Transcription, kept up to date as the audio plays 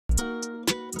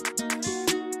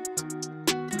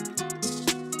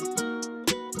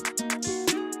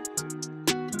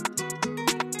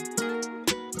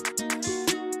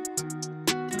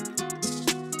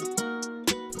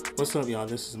What's up, y'all?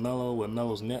 This is Mello with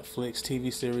Mello's Netflix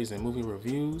TV series and movie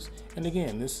reviews. And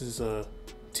again, this is a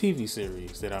TV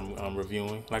series that I'm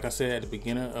reviewing. Like I said at the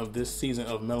beginning of this season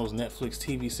of Mello's Netflix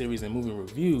TV series and movie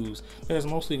reviews, there's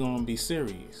mostly going to be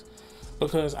series.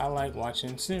 Because I like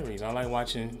watching series. I like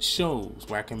watching shows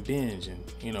where I can binge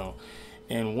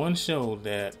and one show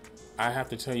that I have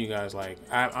to tell you guys,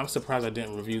 I'm surprised I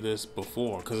didn't review this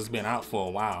before because it's been out for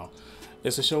a while.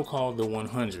 It's a show called The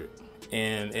 100,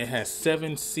 and it has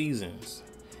 7 seasons,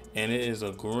 and it is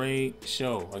a great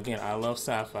show. Again, I love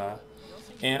sci-fi,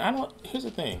 and here's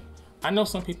the thing. I know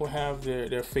some people have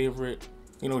their favorite,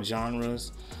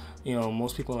 genres.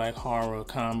 Most people like horror,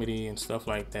 comedy, and stuff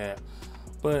like that.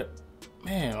 But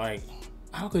man,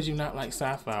 how could you not like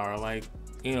sci-fi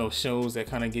or shows that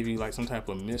kind of give you some type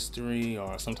of mystery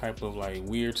or some type of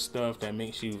weird stuff that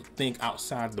makes you think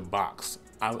outside the box.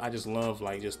 I just love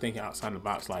just thinking outside the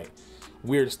box,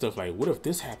 weird stuff what if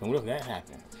this happened? What if that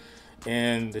happened?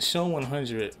 And the show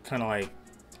 100 kind of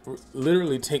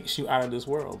literally takes you out of this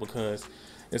world because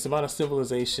it's about a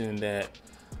civilization that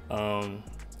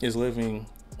is living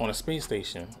on a space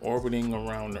station orbiting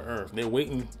around the Earth. They're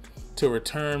waiting to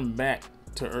return back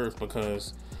to Earth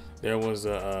because there was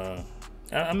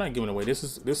I'm not giving away. This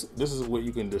is what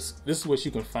you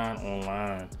can find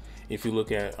online if you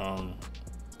look at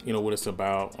what it's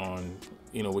about on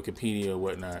Wikipedia or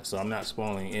whatnot. So I'm not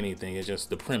spoiling anything. It's just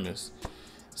the premise.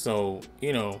 So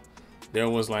there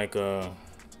was I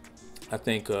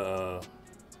think a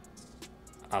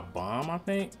bomb,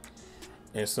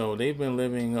 and so they've been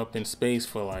living up in space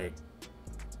for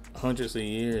hundreds of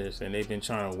years, and they've been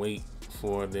trying to wait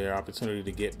for their opportunity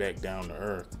to get back down to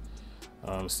Earth.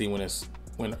 See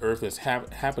when Earth is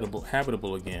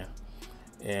habitable again,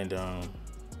 and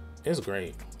it's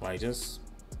great. I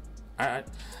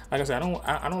said,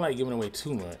 I don't like giving away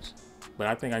too much, but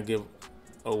I think I give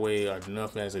away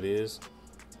enough as it is.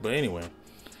 But anyway,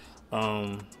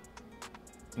 when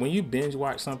you binge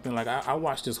watch something, I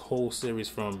watched this whole series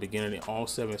from beginning to all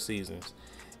 7 seasons,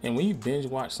 and when you binge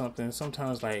watch something,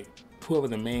 sometimes whoever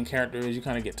the main character is, you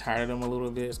kind of get tired of them a little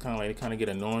bit. It's kind of they kind of get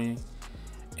annoying.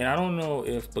 And I don't know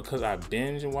if because I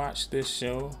binge watched this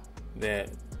show that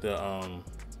the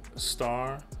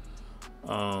star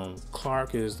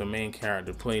Clark is the main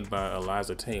character, played by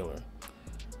Eliza Taylor,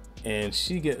 and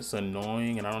she gets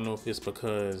annoying. And I don't know if it's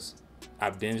because I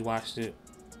binge watched it.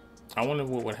 I wonder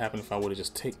what would happen if I would have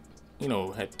just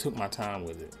took my time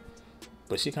with it.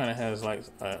 But she kind of has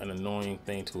an annoying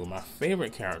thing to it. My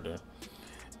favorite character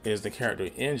is the character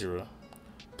Indra,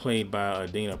 played by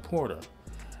Adina Porter.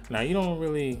 Now you don't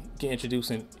really get introduced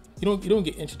you don't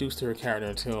get introduced to her character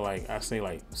until I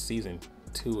say season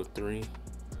 2 or 3,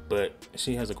 but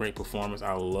she has a great performance.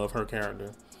 I love her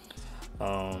character.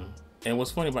 And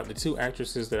what's funny about the 2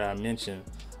 actresses that I mentioned,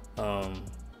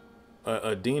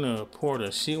 Adina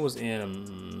Porter, she was in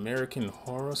American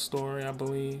Horror Story, I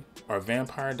believe, or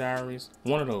Vampire Diaries,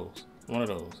 one of those.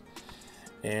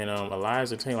 And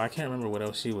Eliza Taylor, I can't remember what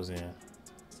else she was in,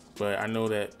 but I know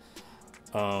that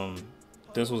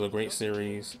this was a great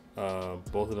series.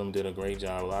 Both of them did a great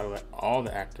job. All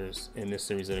the actors in this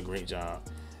series did a great job.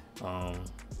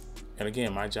 And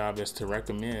again, my job is to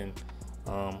recommend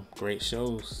great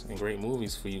shows and great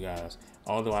movies for you guys.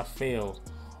 Although I failed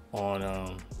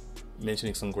on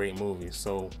mentioning some great movies.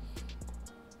 So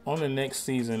on the next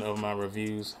season of my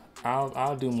reviews,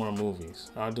 I'll do more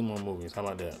movies. How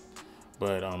about that?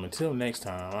 But until next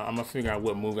time, I'm gonna figure out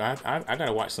what movie. I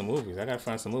gotta watch some movies. I gotta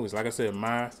find some movies. Like I said,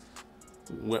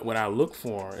 what I look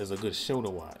for is a good show to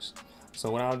watch. So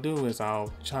what I'll do is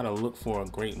I'll try to look for a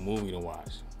great movie to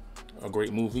watch, or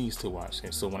great movies to watch.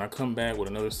 And so when I come back with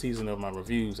another season of my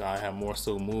reviews, I have more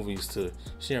so movies to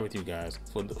share with you guys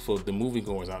for the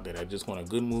moviegoers out there that just want a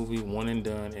good movie, one and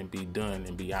done, and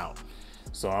be out.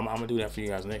 So I'm gonna do that for you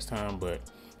guys next time. But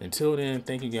until then,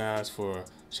 thank you guys for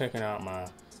checking out my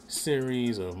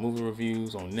series of movie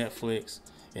reviews on Netflix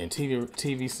and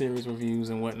TV series reviews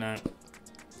and whatnot.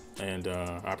 And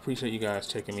I appreciate you guys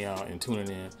checking me out and tuning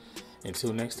in.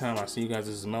 Until next time, I'll see you guys.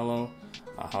 This is Mello.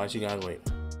 I'll holler at you guys later.